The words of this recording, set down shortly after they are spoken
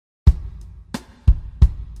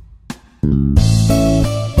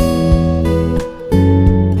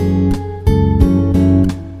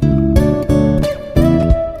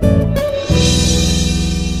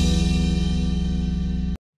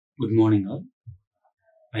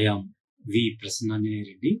I am Prasannanjaneya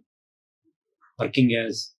Reddy, working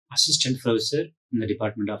as Assistant Professor in the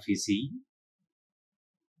Department of ECE,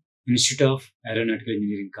 Institute of Aeronautical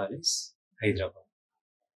Engineering College, Hyderabad.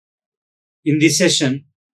 In this session,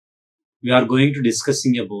 we are going to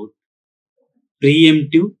discussing about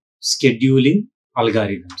preemptive scheduling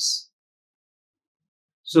algorithms.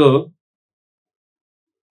 So,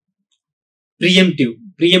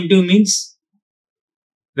 preemptive means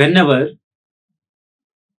whenever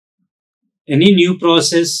any new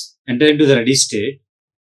process enter into the ready state,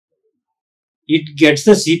 it gets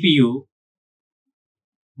the CPU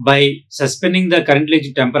by suspending the currently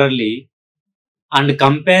executing temporarily and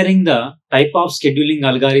comparing the type of scheduling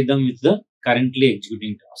algorithm with the currently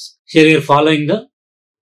executing task. Here we are following the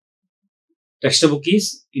textbook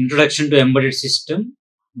is Introduction to Embedded System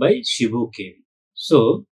by Shibu K.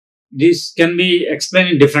 So, this can be explained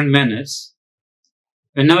in different manners.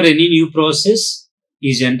 Whenever any new process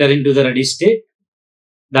is entered into the ready state,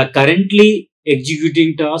 the currently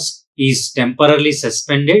executing task is temporarily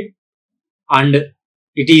suspended and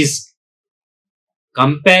it is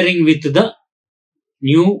comparing with the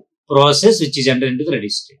new process which is entered into the ready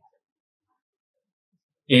state.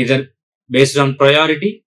 Either based on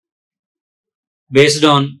priority, based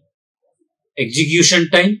on execution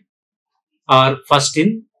time, or first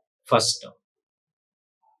in, first out.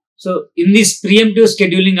 So, in this preemptive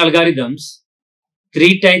scheduling algorithms,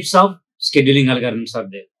 three types of scheduling algorithms are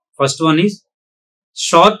there. First one is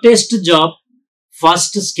shortest job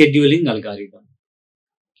first scheduling algorithm.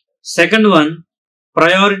 Second one,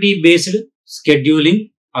 priority based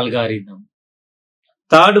scheduling algorithm.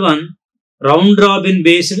 Third one, round robin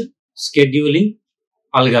based scheduling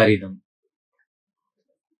algorithm.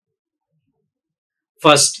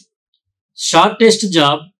 First, shortest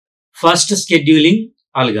job first scheduling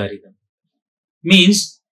algorithm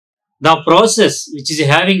means the process which is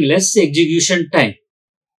having less execution time,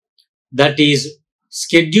 that is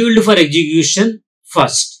scheduled for execution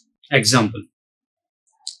first. Example.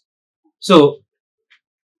 So,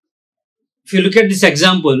 if you look at this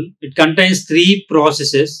example, it contains three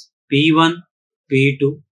processes P1,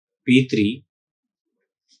 P2, P3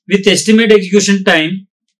 with estimated execution time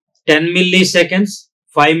 10 milliseconds,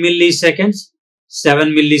 5 milliseconds, 7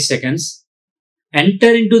 milliseconds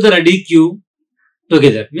enter into the ready queue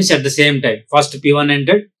together, means at the same time. First P1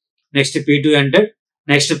 entered, next P2 entered,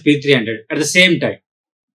 next P3 entered at the same time.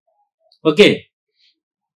 Okay.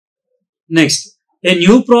 Next, a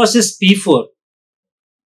new process P4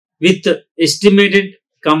 with estimated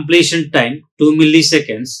completion time 2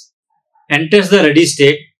 milliseconds enters the ready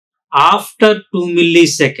state after 2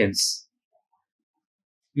 milliseconds.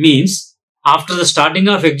 Means after the starting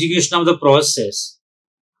of execution of the process,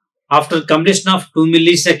 after completion of 2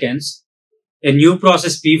 milliseconds, a new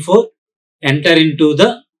process P4 enter into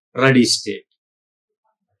the ready state.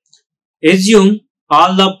 Assume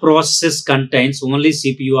all the processes contains only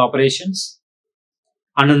CPU operations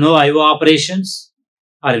and no IO operations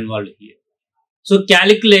are involved here. So,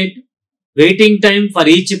 calculate waiting time for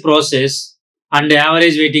each process and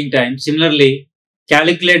average waiting time. Similarly,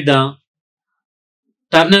 calculate the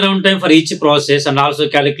turnaround time for each process and also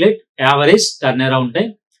calculate average turnaround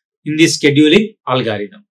time in this scheduling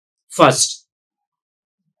algorithm. First,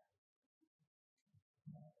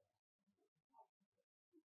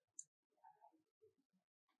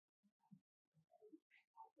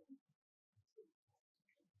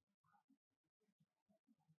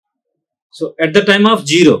 so at the time of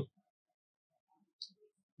 0,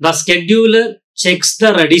 the scheduler checks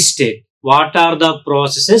the ready state. What are the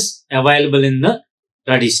processes available in the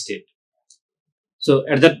ready state? So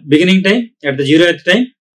at the beginning time, at the 0th time,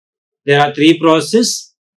 there are three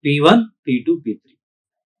processes P1, P2,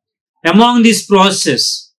 P3. Among these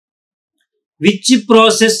processes, which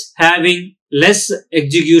process having less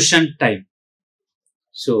execution time?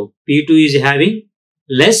 So P2 is having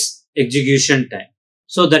less execution time.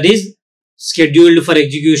 So that is scheduled for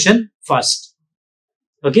execution first.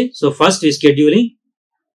 Okay. So first is scheduling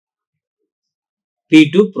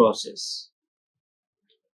P2 process.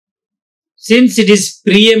 Since it is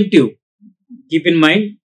preemptive, keep in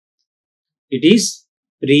mind, it is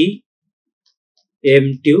preemptive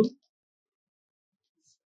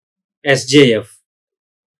SJF,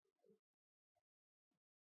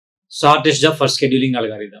 shortest job first scheduling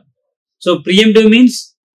algorithm. So, preemptive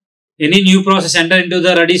means any new process enter into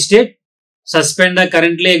the ready state, suspend the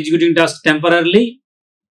currently executing task temporarily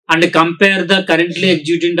and compare the currently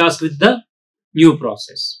executing task with the new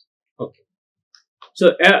process. Okay.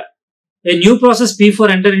 So, a new process P4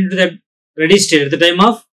 enter into the ready state at the time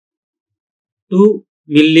of 2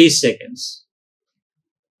 milliseconds.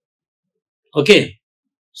 Okay.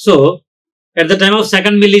 So, at the time of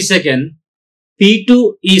second millisecond,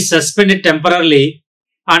 P2 is suspended temporarily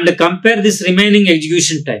and compare this remaining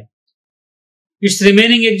execution time. Its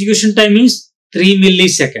remaining execution time is 3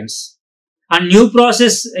 milliseconds and new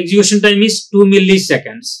process execution time is 2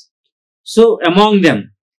 milliseconds. So, among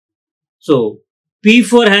them, so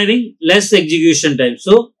P4 having less execution time.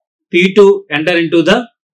 So, P2 enter into the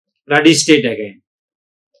ready state again.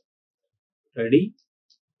 Ready?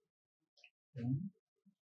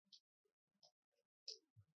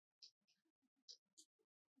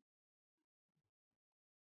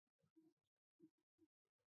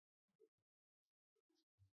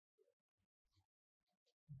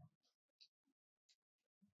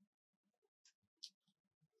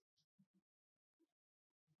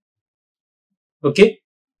 Okay.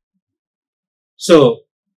 So,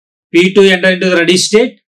 P2 enter into the ready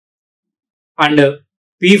state and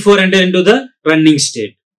P4 enter into the running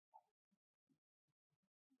state.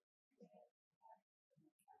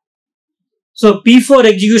 So, P4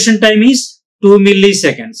 execution time is 2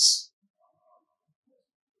 milliseconds.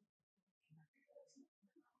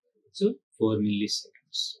 So, 4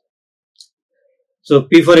 milliseconds. So,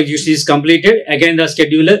 P4 execution is completed. Again, the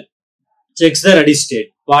scheduler checks the ready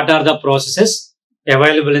state. What are the processes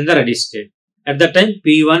available in the ready state? At that time,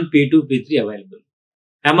 P1, P2, P3 available.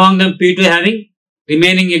 Among them, P2 having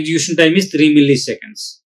remaining execution time is 3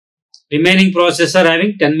 milliseconds. Remaining processes are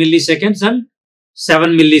having 10 milliseconds and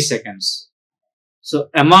 7 milliseconds. So,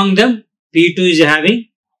 among them, P2 is having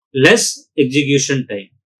less execution time.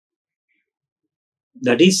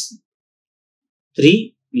 That is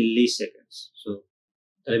 3 milliseconds. So,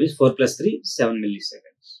 that is 4 plus 3, 7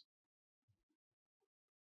 milliseconds.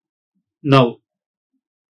 Now,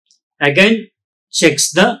 again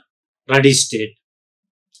checks the ready state.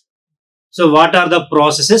 So, what are the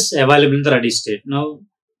processes available in the ready state? Now,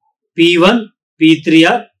 P1, P3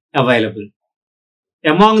 are available.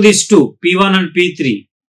 Among these two, P1 and P3,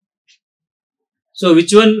 so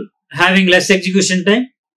which one having less execution time?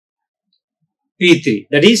 P3,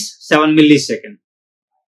 that is 7 milliseconds.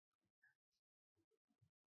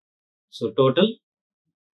 So, total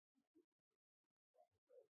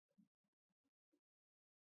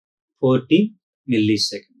 14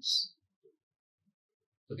 milliseconds.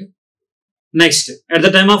 Okay. Next, at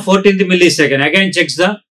the time of 14th millisecond, again checks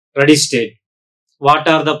the ready state. What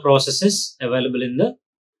are the processes available in the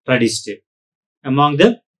ready state? Among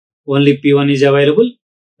them, only P1 is available,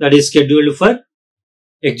 that is scheduled for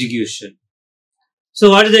execution. So,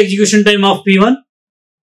 what is the execution time of P1?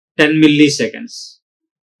 10 milliseconds.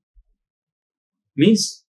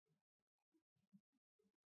 Means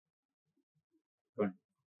 1.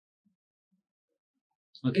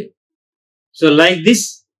 Okay. So, like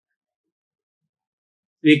this,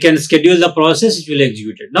 we can schedule the process which will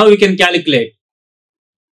execute it. Now, we can calculate.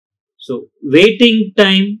 So, waiting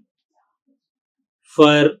time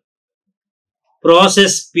for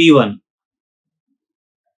process P1.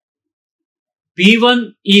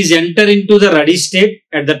 P1 is enter into the ready state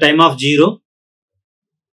at the time of 0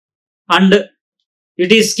 and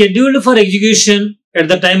it is scheduled for execution at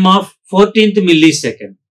the time of 14th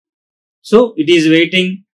millisecond. So, it is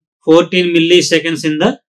waiting 14 milliseconds in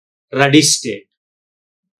the ready state.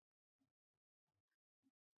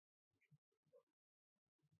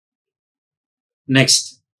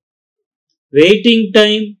 Next, waiting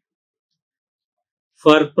time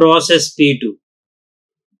for process P2.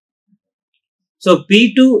 So,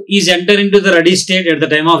 P2 is enter into the ready state at the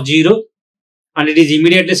time of 0 and it is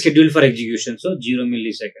immediately scheduled for execution. So, 0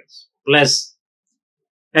 milliseconds plus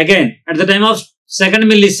again at the time of second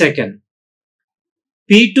millisecond,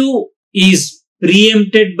 P2 is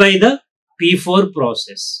preempted by the P4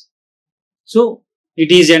 process. So,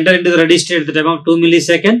 it is enter into the ready state at the time of 2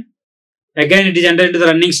 millisecond. Again, it is enter into the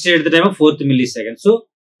running state at the time of 4th millisecond. So,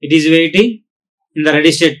 it is waiting in the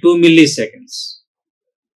ready state 2 milliseconds.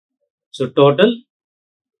 So, total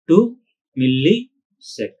 2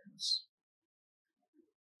 milliseconds.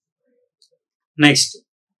 Next,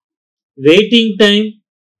 waiting time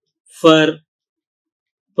for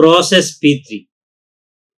process P3.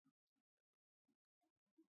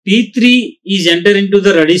 P3 is enter into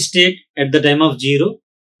the ready state at the time of 0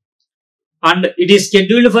 and it is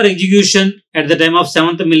scheduled for execution at the time of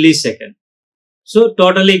 7th millisecond. So,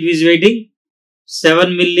 totally it is waiting 7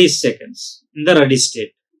 milliseconds in the ready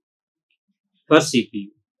state for CPU.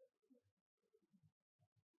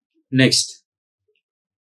 Next,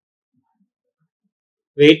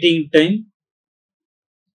 waiting time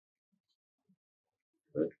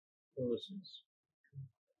for process.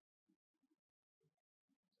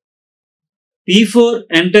 P4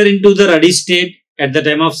 enter into the ready state at the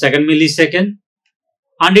time of 2nd millisecond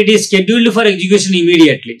and it is scheduled for execution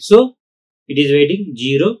immediately. So it is waiting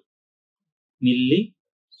 0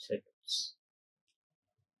 milliseconds.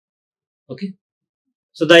 Okay.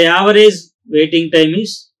 So the average waiting time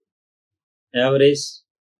is average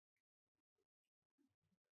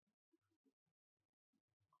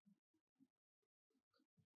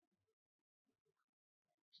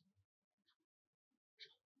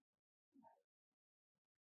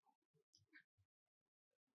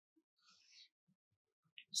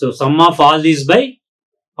so sum of all these by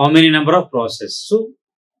how many number of process. So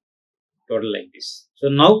total like this. So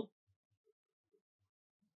now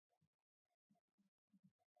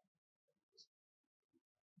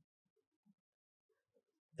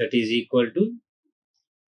that is equal to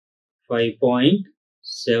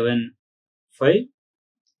 5.75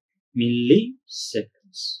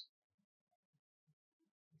 milliseconds.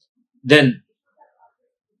 Then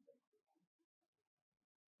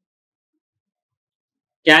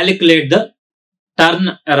calculate the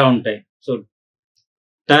turnaround time. So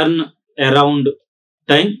turn around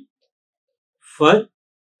time for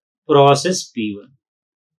process P1.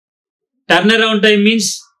 Turnaround time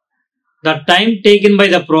means the time taken by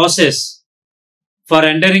the process for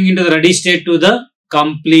entering into the ready state to the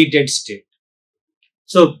completed state.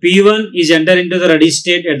 So P1 is entered into the ready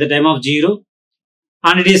state at the time of 0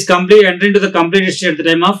 and it is entered into the completed state at the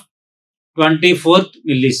time of 24th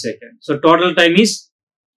millisecond. So total time is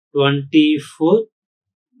 24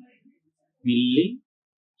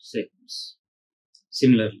 milliseconds.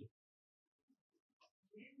 Similarly,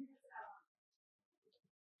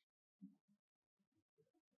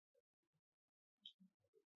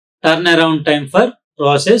 turnaround time for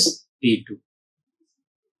process P2.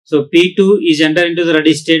 So P2 is entered into the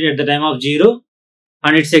ready state at the time of 0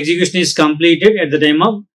 and its execution is completed at the time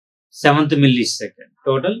of 7th millisecond.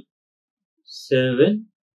 Total 7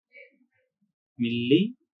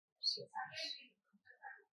 milliseconds.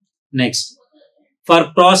 Next,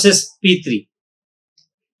 for process P3.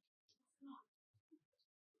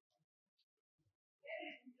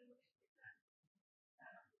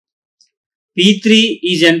 P3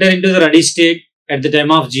 is entered into the ready state at the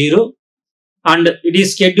time of 0 and it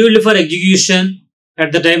is scheduled for execution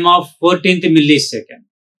at the time of 14th millisecond.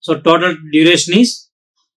 So total duration is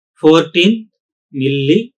 14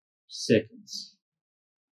 milliseconds.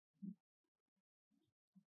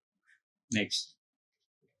 Next,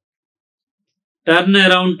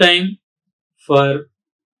 turnaround time for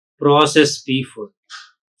process P4.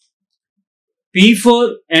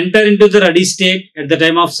 P4 enter into the ready state at the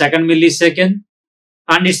time of 2nd millisecond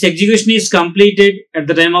and its execution is completed at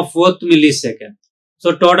the time of 4th millisecond.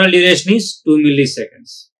 So total duration is 2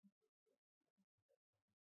 milliseconds.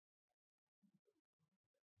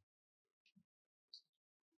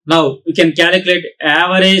 Now we can calculate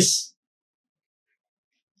average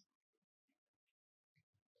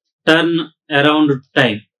turnaround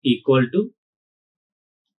time equal to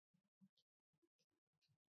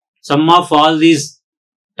sum of all these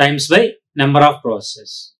times by number of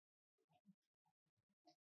processes.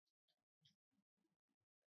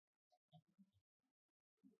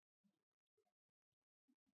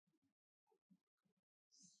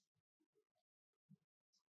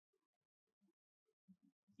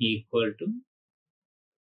 Equal to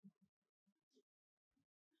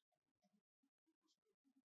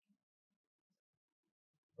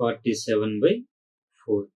 47 by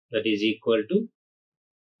 4, that is equal to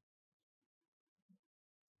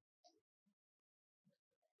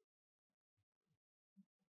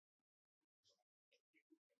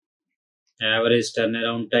average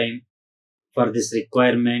turnaround time for this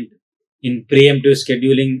requirement in preemptive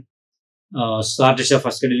scheduling shortest of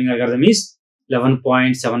first scheduling algorithm is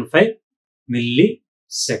 11.75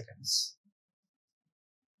 milliseconds.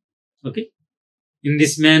 Okay. In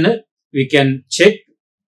this manner, we can check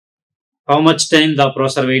how much time the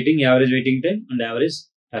processor waiting, average waiting time and average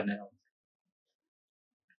turnaround.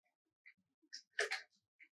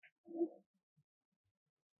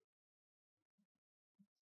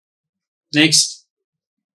 Next,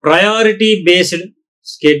 priority based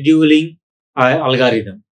scheduling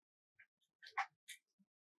algorithm.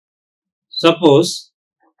 Suppose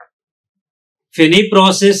if any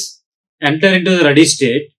process enter into the ready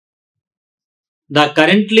state, the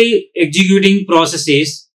currently executing process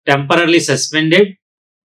is temporarily suspended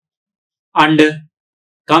and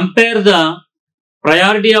compare the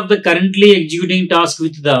priority of the currently executing task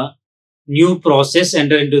with the new process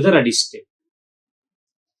enter into the ready state.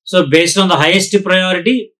 So based on the highest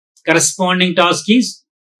priority, corresponding task is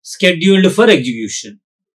scheduled for execution.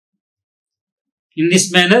 In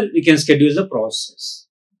this manner, we can schedule the process.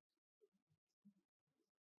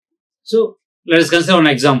 So let us consider one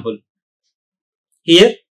example.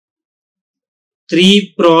 Here,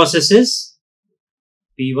 3 processes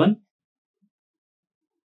P1,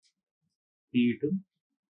 P2,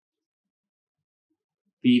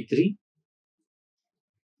 P3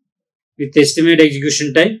 with estimated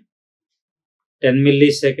execution time 10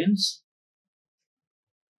 milliseconds,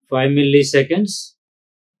 5 milliseconds,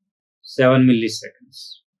 7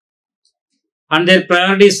 milliseconds. And their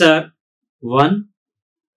priorities are 1,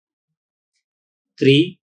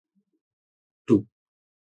 3, 2.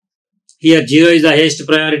 Here 0 is the highest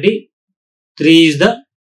priority, 3 is the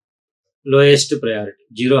lowest priority.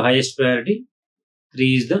 0 highest priority,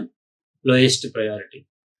 3 is the lowest priority.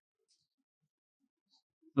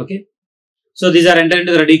 Okay. So these are entered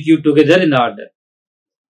into the ready queue together in the order.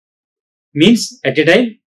 Means at a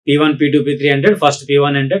time P1, P2, P3 entered. First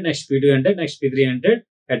P1 entered, next P2 entered, next P3 entered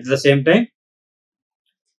at the same time.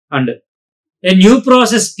 And a new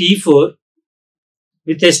process P4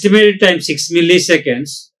 with estimated time 6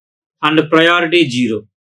 milliseconds and priority 0.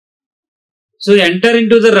 So enter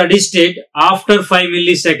into the ready state after 5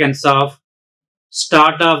 milliseconds of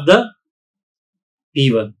start of the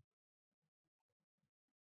P1.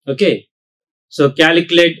 Okay. So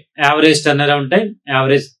calculate average turnaround time,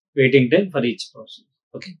 average waiting time for each process.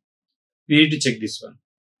 Okay. We need to check this one.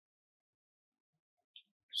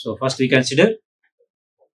 So first we consider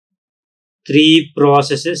 3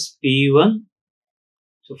 processes P1.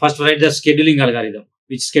 So first write the scheduling algorithm.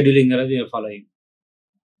 Which scheduling algorithm you are following?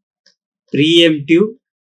 Preemptive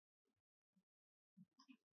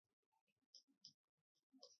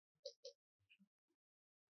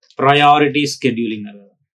priority scheduling algorithm.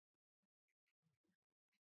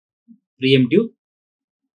 Preemptive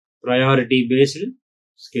priority based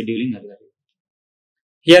scheduling algorithm.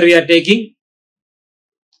 Here we are taking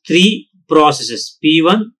 3 processes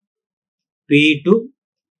P1, P2,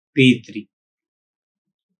 P3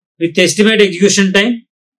 with estimated execution time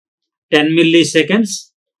 10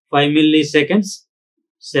 milliseconds, 5 milliseconds,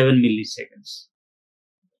 7 milliseconds.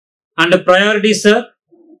 And the priorities are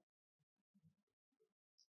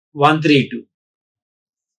 1, 3, 2.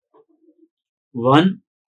 1,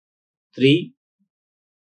 3,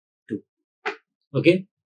 2. Okay.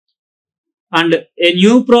 And a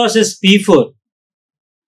new process P4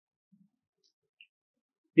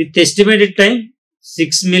 with estimated time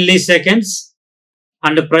 6 milliseconds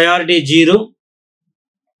and priority 0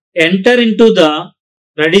 enter into the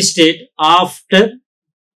ready state after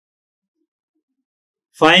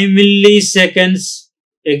 5 milliseconds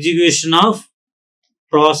execution of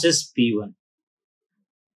process P1.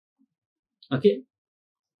 Okay.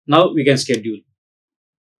 Now we can schedule.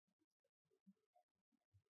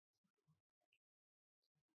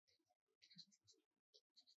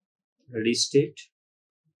 Ready state,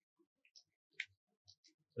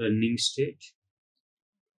 running state,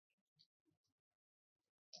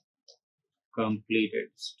 completed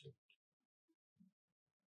state.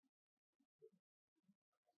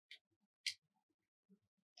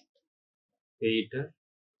 Waiter,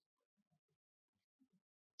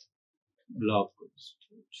 block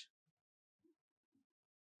state.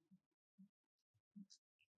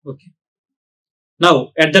 Okay.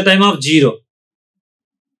 Now at the time of 0,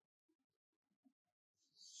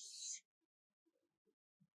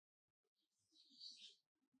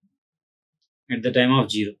 at the time of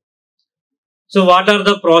 0. So what are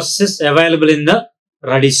the processes available in the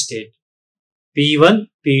ready state? P1,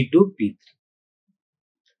 P2, P3.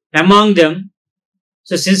 Among them,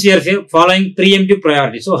 so since we are following preemptive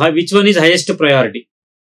priority, so which one is highest priority?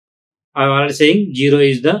 I am already saying 0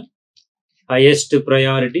 is the highest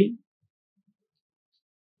priority.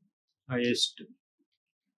 Highest.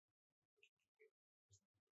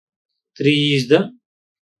 3 is the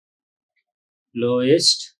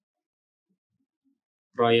lowest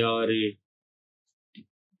priority.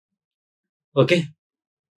 Okay.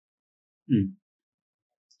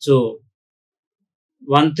 So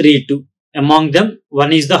 1, 3, 2. Among them,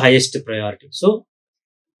 1 is the highest priority. So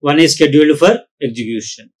 1 is scheduled for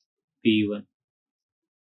execution. P1.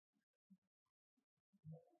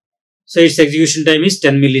 So its execution time is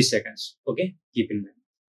 10 milliseconds. Okay. Keep in mind.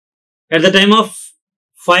 At the time of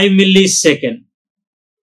 5 millisecond,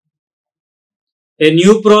 a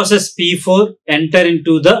new process P4 enter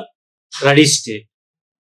into the ready state.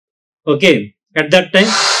 Okay. At that time,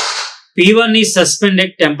 P1 is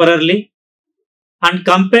suspended temporarily and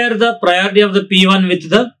compare the priority of the P1 with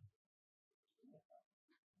the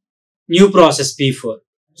new process P4.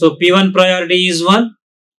 So P1 priority is 1,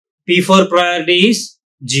 P4 priority is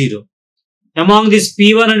 0. Among this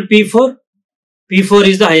P1 and P4, P4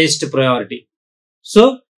 is the highest priority.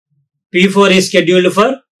 So P4 is scheduled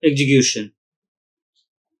for execution.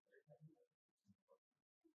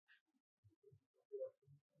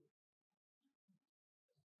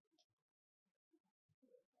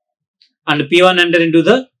 and P1 enter into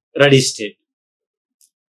the ready state.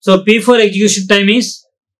 So P4 execution time is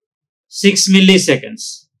 6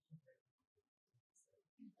 milliseconds.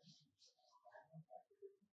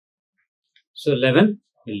 So 11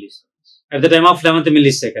 milliseconds. At the time of 11th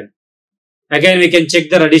millisecond. Again we can check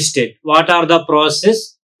the ready state. What are the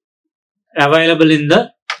processes available in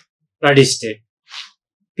the ready state?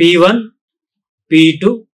 P1,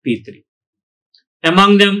 P2, P3.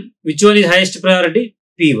 Among them, which one is highest priority?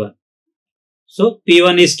 P1. So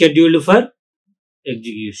P1 is scheduled for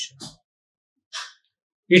execution.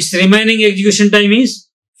 Its remaining execution time is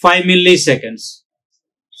 5 milliseconds.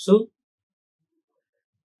 So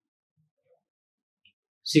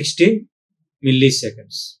 16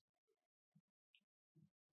 milliseconds.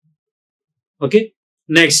 Okay.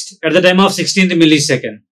 Next, at the time of 16th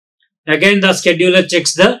millisecond, again the scheduler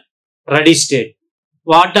checks the ready state.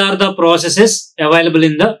 What are the processes available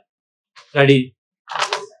in the ready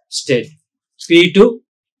state? P2,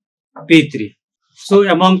 P3. So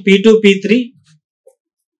among P2, P3,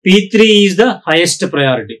 P3 is the highest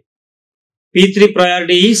priority. P3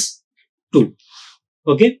 priority is 2.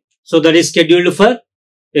 Okay. So that is scheduled for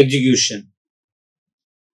execution.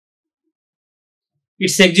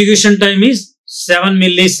 Its execution time is 7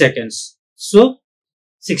 milliseconds. So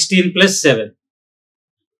 16 plus 7.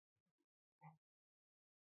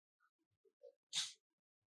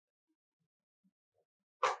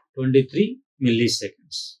 23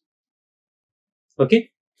 milliseconds.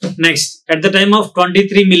 Okay. Next, at the time of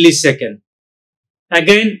 23 millisecond,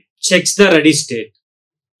 again checks the ready state.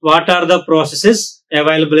 What are the processes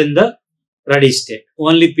available in the ready state?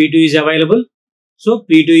 Only P2 is available. So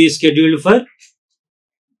P2 is scheduled for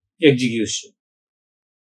execution.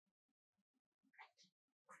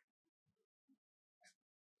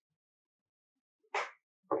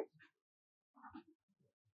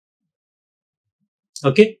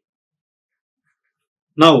 Okay.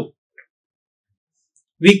 Now,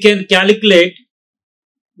 we can calculate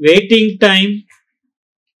waiting time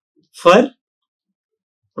for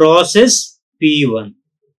process P1.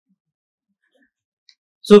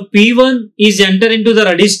 So P1 is entered into the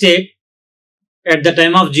ready state at the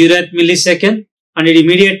time of 0th millisecond and it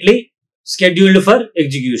immediately scheduled for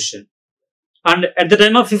execution. And at the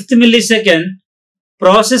time of 5th millisecond,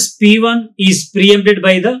 process P1 is preempted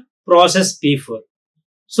by the process P4.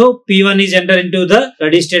 So P1 is entered into the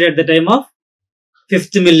ready state at the time of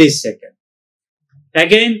 5th millisecond.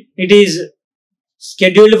 Again, it is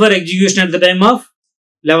scheduled for execution at the time of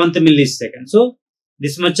 11th millisecond. So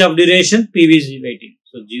this much of duration PV is waiting.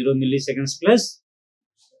 So 0 milliseconds plus,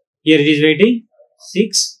 here it is waiting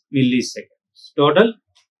 6 milliseconds. Total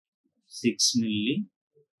 6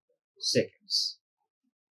 milliseconds.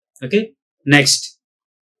 Okay. Next,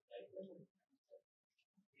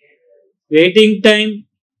 waiting time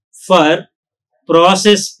for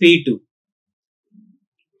process P2.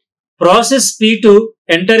 Process P2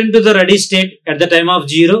 enter into the ready state at the time of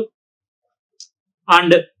 0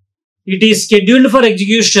 and it is scheduled for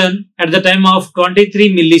execution at the time of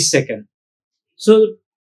 23 millisecond. So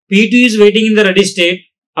P2 is waiting in the ready state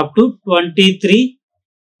up to 23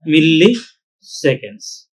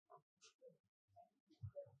 milliseconds.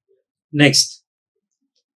 Next,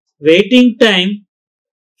 waiting time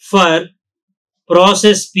for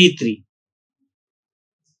process P3.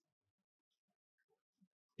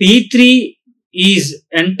 P3 is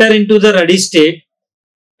enter into the ready state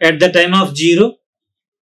at the time of 0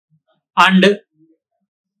 and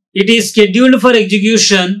it is scheduled for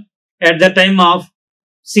execution at the time of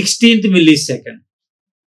 16th millisecond.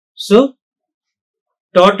 So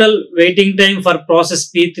total waiting time for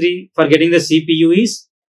process P3 for getting the CPU is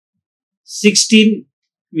 16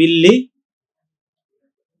 milliseconds.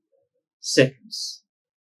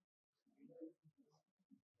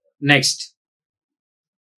 Next,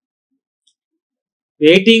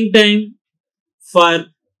 waiting time for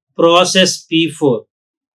process P4.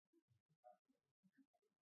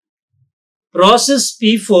 Process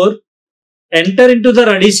P4 enter into the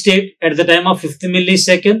ready state at the time of 5th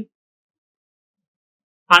millisecond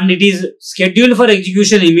and it is scheduled for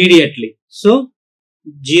execution immediately. So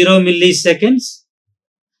 0 milliseconds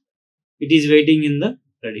it is waiting in the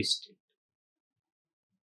ready state.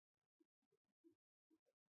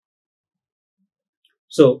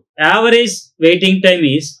 So average waiting time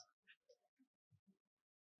is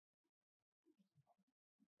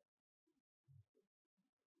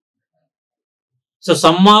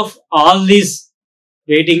sum of all these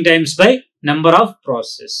waiting times by number of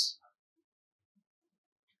processes.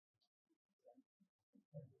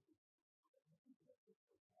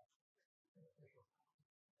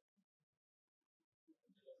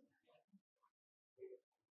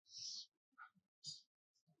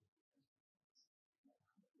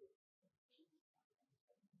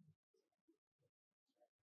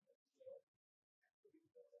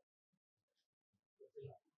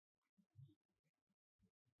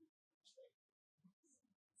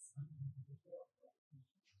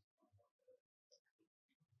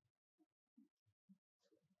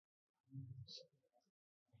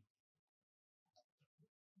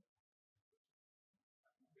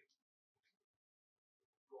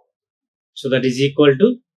 So that is equal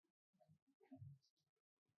to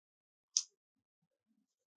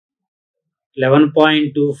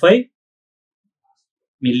 11.25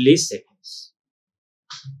 milliseconds.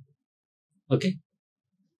 Okay.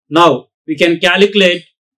 Now we can calculate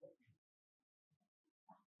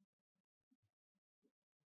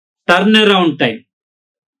turnaround time.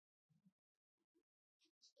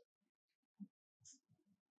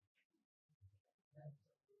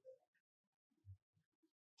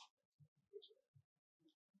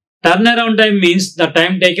 Turnaround time means the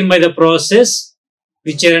time taken by the process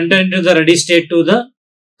which enter into the ready state to the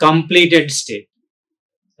completed state.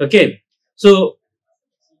 Okay. So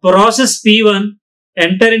process P1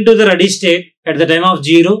 enter into the ready state at the time of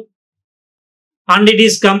 0 and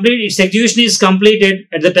its execution is completed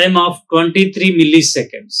at the time of 23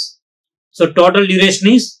 milliseconds. So total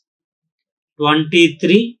duration is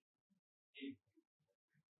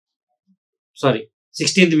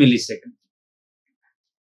 16th millisecond.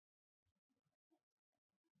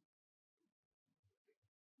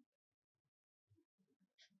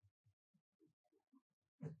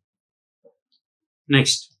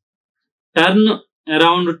 Next, turn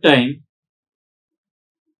around time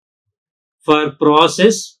for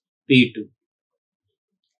process P2.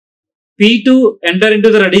 P2 enter into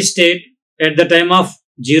the ready state at the time of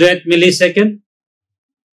 0th millisecond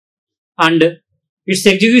and its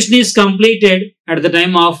execution is completed at the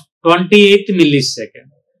time of 28th millisecond.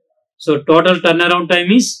 So total turnaround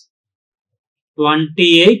time is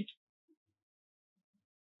 28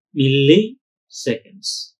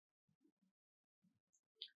 milliseconds.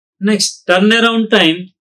 Next, turnaround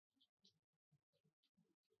time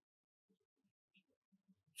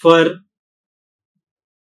for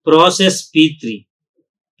process P3,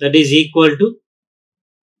 that is equal to,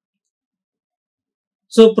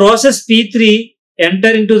 so process P3 enter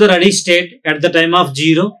into the ready state at the time of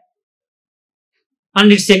 0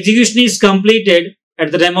 and its execution is completed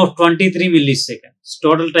at the time of 23 milliseconds.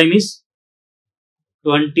 Total time is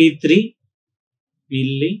 23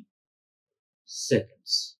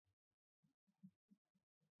 milliseconds.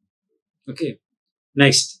 Okay.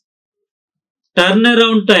 Next,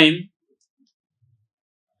 turnaround time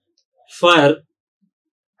for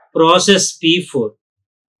process P4,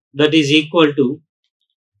 that is equal to,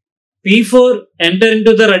 P4 enter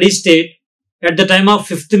into the ready state at the time of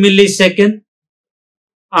 5th millisecond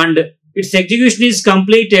and its execution is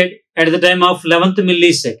completed at the time of 11th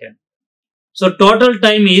millisecond. So total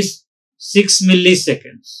time is 6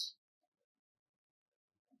 milliseconds.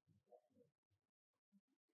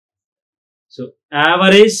 So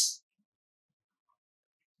average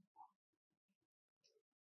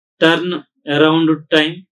turn around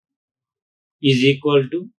time is equal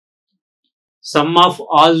to sum of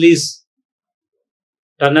all these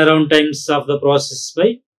turnaround times of the process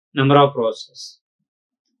by number of process.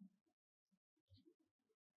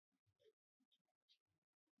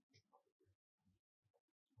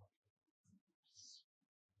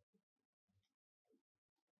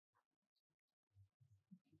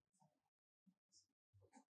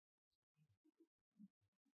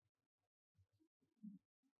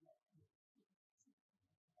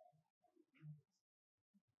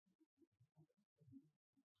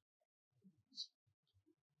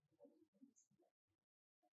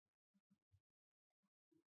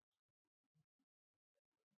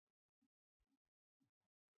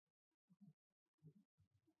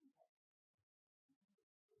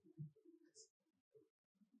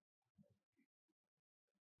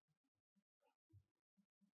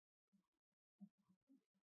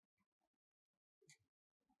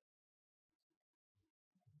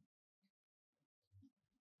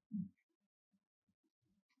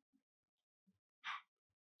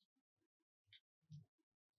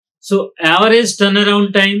 So average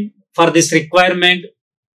turnaround time for this requirement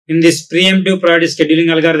in this preemptive priority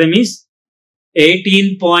scheduling algorithm is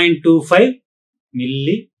 18.25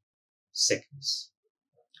 milliseconds.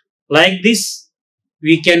 Like this,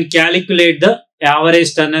 we can calculate the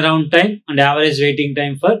average turnaround time and average waiting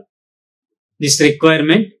time for this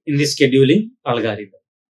requirement in the scheduling algorithm.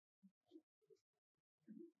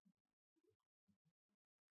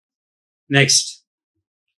 Next,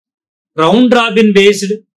 round robin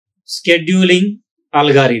based scheduling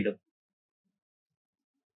algorithm.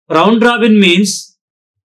 Round robin means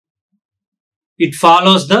it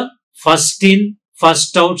follows the first in,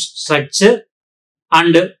 first out structure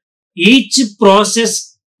and each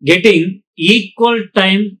process getting equal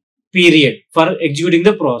time period for executing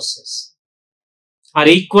the process or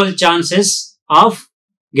equal chances of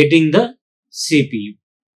getting the CPU.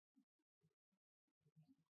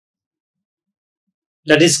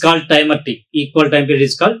 That is called timer tick. Equal time period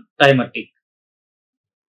is called timer tick.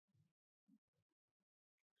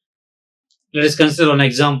 Let us consider one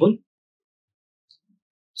example.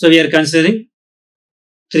 So we are considering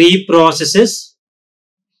 3 processes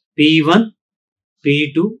P1,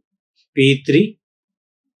 P2, P3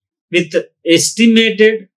 with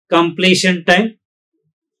estimated completion time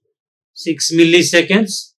 6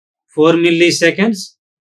 milliseconds, 4 milliseconds,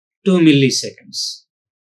 2 milliseconds.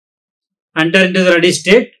 Enter into the ready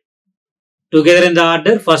state together in the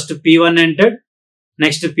order. First P1 entered,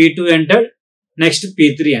 next P2 entered, next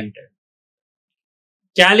P3 entered.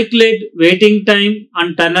 Calculate waiting time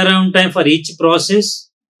and turnaround time for each process,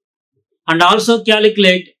 and also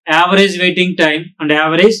calculate average waiting time and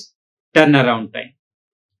average turnaround time.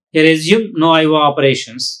 Here assume no IO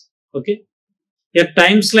operations. Okay. Here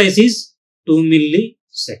time slice is 2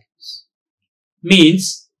 milliseconds.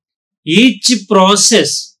 Means each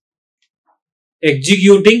process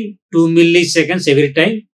executing 2 milliseconds every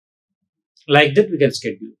time. Like that we can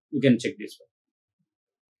schedule. We can check this one.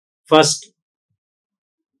 First,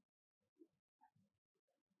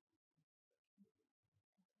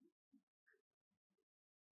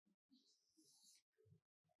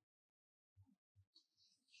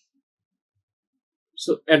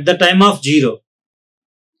 so at the time of 0,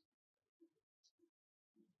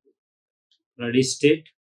 ready state,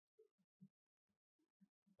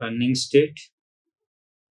 running state,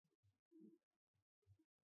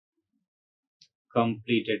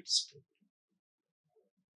 completed state.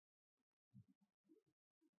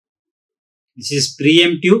 This is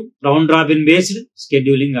preemptive round robin based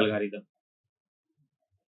scheduling algorithm.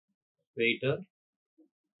 Waiter.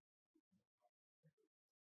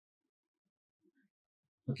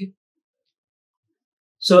 Okay.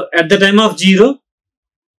 So at the time of 0,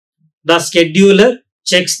 the scheduler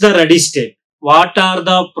checks the ready state. What are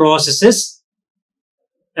the processes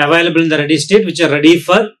available in the ready state which are ready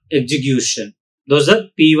for execution? Those are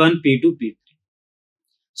P1, P2, P3.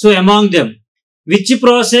 So among them, which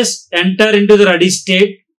process enter into the ready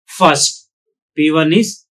state first? P1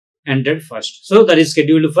 is entered first. So that is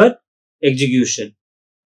scheduled for execution.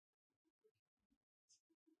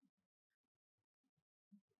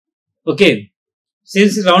 Okay.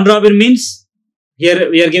 Since round robin means here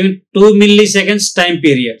we are given 2 milliseconds time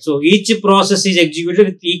period. So each process is executed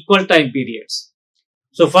with equal time periods.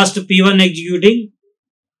 So first P1 executing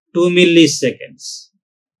 2 milliseconds.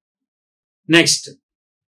 Next,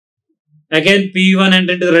 again P1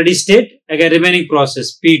 enter into the ready state. Again remaining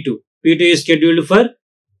process P2. P2 is scheduled for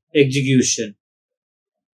execution.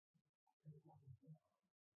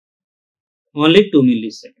 Only 2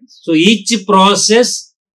 milliseconds. So each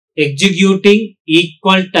process executing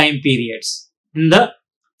equal time periods in the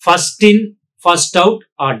first in, first out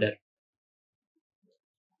order.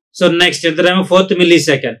 So next, at the time of 4th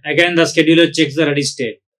millisecond, again the scheduler checks the ready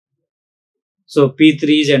state. So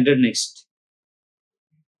P3 is entered next.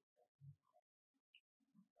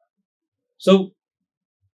 So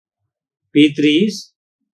P3 is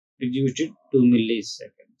executed 2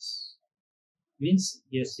 milliseconds. Means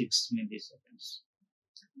yes, 6 milliseconds.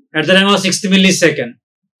 At the time of 6th millisecond,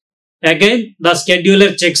 again the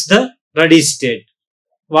scheduler checks the ready state.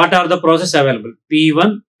 What are the processes available?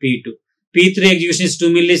 P1, P2. P3 execution is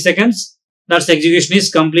 2 milliseconds. That execution is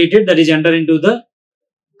completed. That is entered into the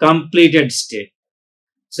completed state.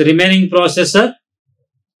 So remaining process are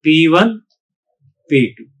P1,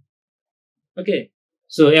 P2. Okay.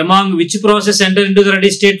 So among which process entered into the ready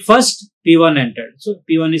state first? P1 entered. So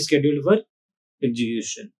P1 is scheduled for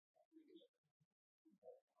execution.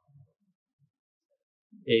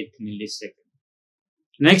 8 millisecond.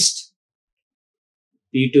 Next,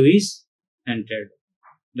 P2 is entered.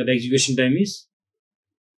 That execution time is,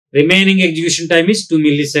 remaining execution time is 2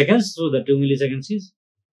 milliseconds. So the 2 milliseconds is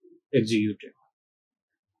executed.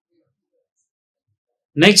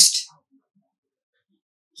 Next,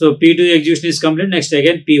 so P2 execution is complete. Next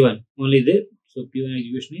again P1 only there. So P1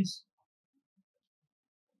 execution is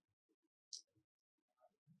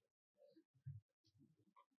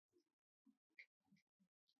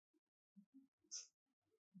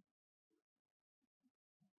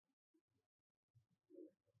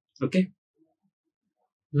okay.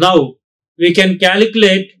 Now we can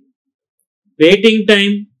calculate waiting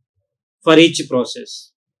time for each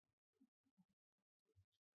process.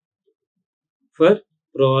 For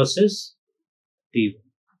process P1.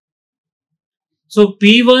 So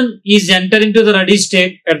P1 is entered into the ready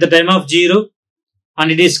state at the time of 0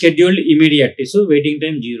 and it is scheduled immediately. So waiting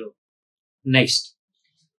time 0. Next,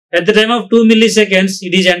 at the time of 2 milliseconds,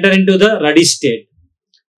 it is entered into the ready state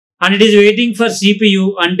and it is waiting for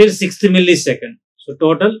CPU until 6th millisecond. So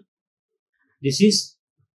total, this is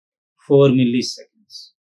 4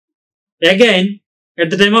 milliseconds. Again, at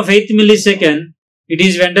the time of 8th millisecond, it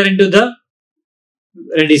is enter into the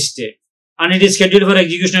ready state and it is scheduled for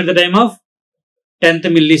execution at the time of 10th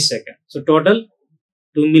millisecond. So total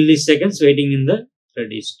 2 milliseconds waiting in the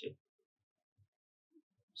ready state.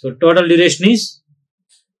 So total duration is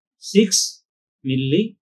 6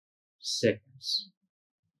 milliseconds.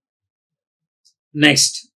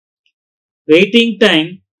 Next, waiting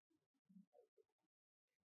time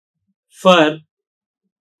for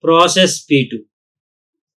process P2.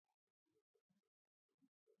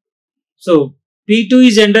 So P2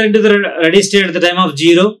 is entered into the ready state at the time of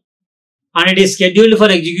 0 and it is scheduled for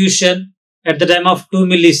execution at the time of 2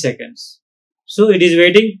 milliseconds. So it is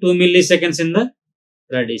waiting 2 milliseconds in the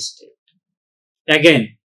ready state.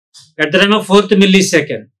 Again, at the time of 4th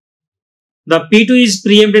millisecond, the P2 is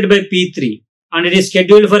preempted by P3 and it is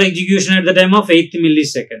scheduled for execution at the time of 8th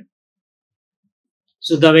millisecond.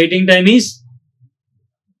 So the waiting time is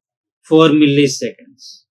 4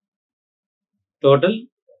 milliseconds. Total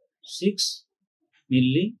 6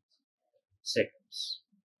 milliseconds.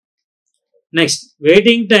 Next,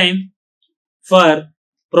 waiting time for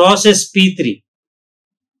process P3.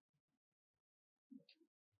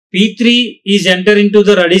 P3 is entered into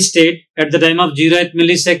the ready state at the time of 0th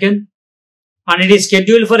millisecond and it is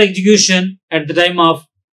scheduled for execution at the time of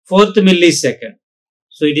 4th millisecond.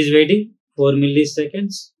 So it is waiting 4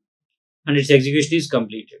 milliseconds and its execution is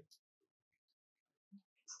completed.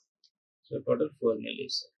 So total 4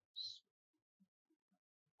 milliseconds.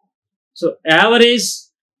 So average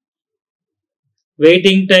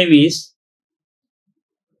waiting time is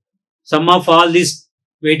sum of all these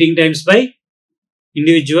waiting times by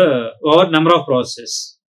individual or number of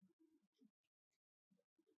processes.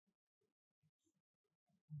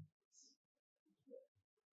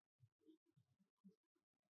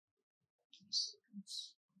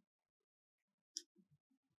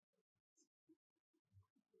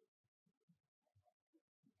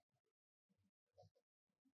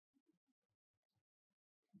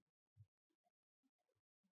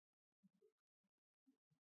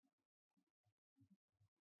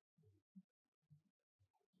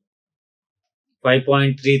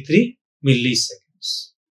 .33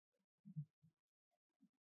 milliseconds.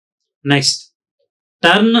 Next,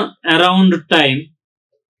 turn around time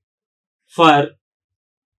for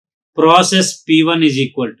process P1 is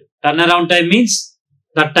equal to. Turnaround time means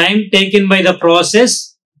the time taken by the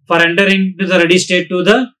process for entering into the ready state to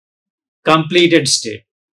the completed state.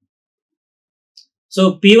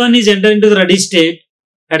 So P1 is entered into the ready state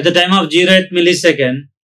at the time of 0th millisecond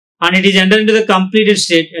and it is entered into the completed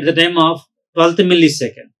state at the time of 12th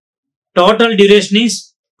millisecond. Total duration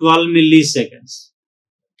is 12 milliseconds.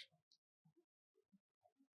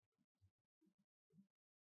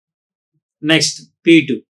 Next,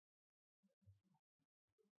 P2.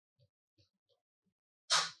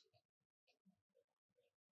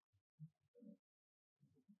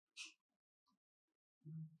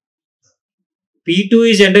 P2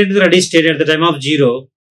 is entered into the ready state at the time of 0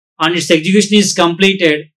 and its execution is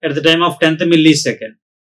completed at the time of 10th millisecond.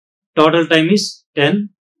 Total time is 10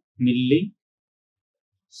 milliseconds.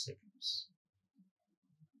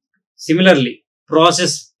 Similarly,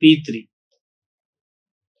 process P3.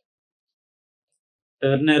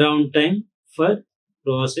 Turnaround time for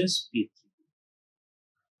process P3.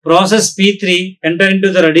 Process P3 entered into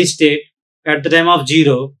the ready state at the time of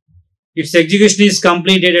 0. Its execution is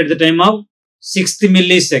completed at the time of 6th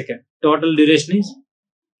millisecond. Total duration is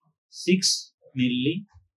 6 milliseconds.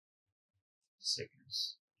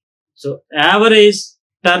 So average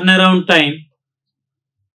turnaround time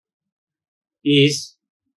is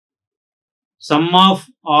sum of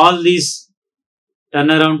all these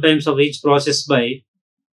turnaround times of each process by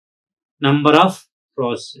number of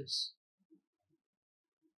processes.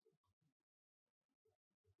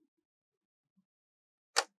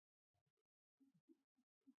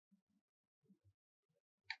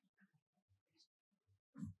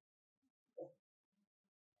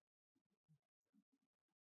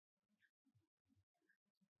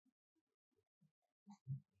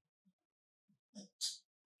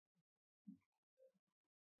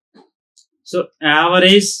 So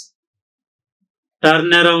average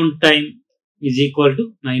turnaround time is equal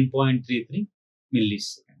to 9.33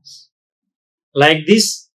 milliseconds. Like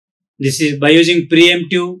this is by using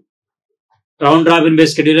preemptive round robin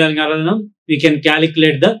based scheduling algorithm, we can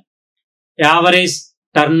calculate the average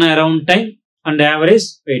turnaround time and average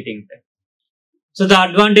waiting time. So the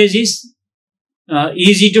advantage is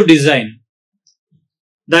easy to design.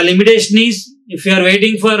 The limitation is if you are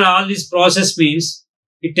waiting for all this process means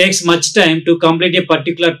it takes much time to complete a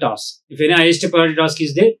particular task. If any highest priority task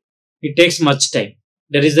is there, it takes much time.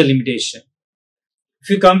 That is the limitation. If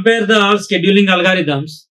you compare the scheduling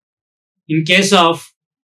algorithms, in case of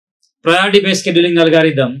priority based scheduling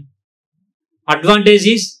algorithm, advantage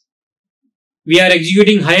is we are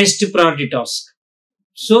executing highest priority task.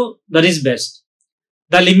 So that is best.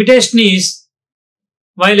 The limitation is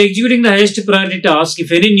while executing the highest priority task,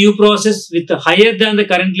 if any new process with higher than the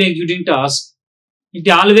currently executing task, it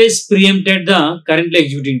always preempted the currently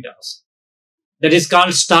executing task. That is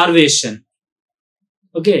called starvation.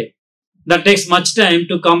 Okay. That takes much time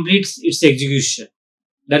to complete its execution.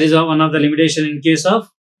 That is one of the limitation in case of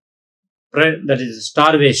that is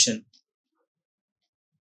starvation.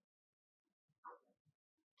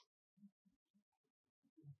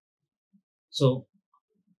 So,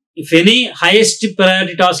 if any highest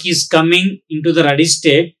priority task is coming into the ready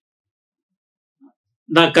state,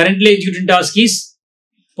 the currently executing task is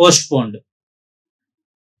postponed.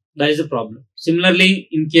 That is the problem. Similarly,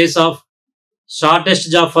 in case of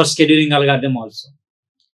shortest job first scheduling algorithm also.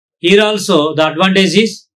 Here also the advantage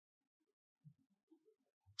is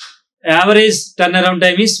average turnaround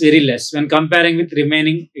time is very less when comparing with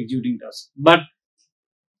remaining executing tasks. But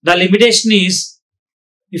the limitation is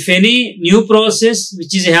if any new process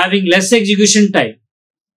which is having less execution time,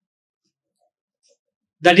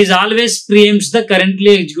 that is always preempts the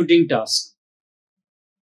currently executing task.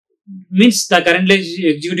 Means the currently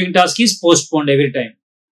executing task is postponed every time.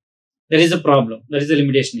 That is the problem. That is the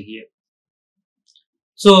limitation here.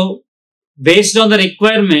 So, based on the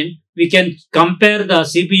requirement, we can compare the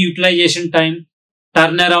CPU utilization time,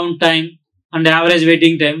 turnaround time, and average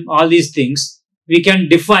waiting time, all these things. We can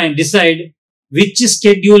decide which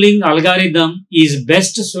scheduling algorithm is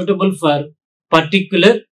best suitable for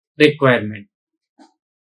particular requirement.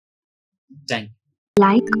 Thank you.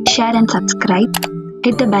 Like, share and subscribe.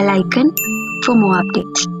 Hit the bell icon for more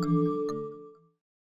updates.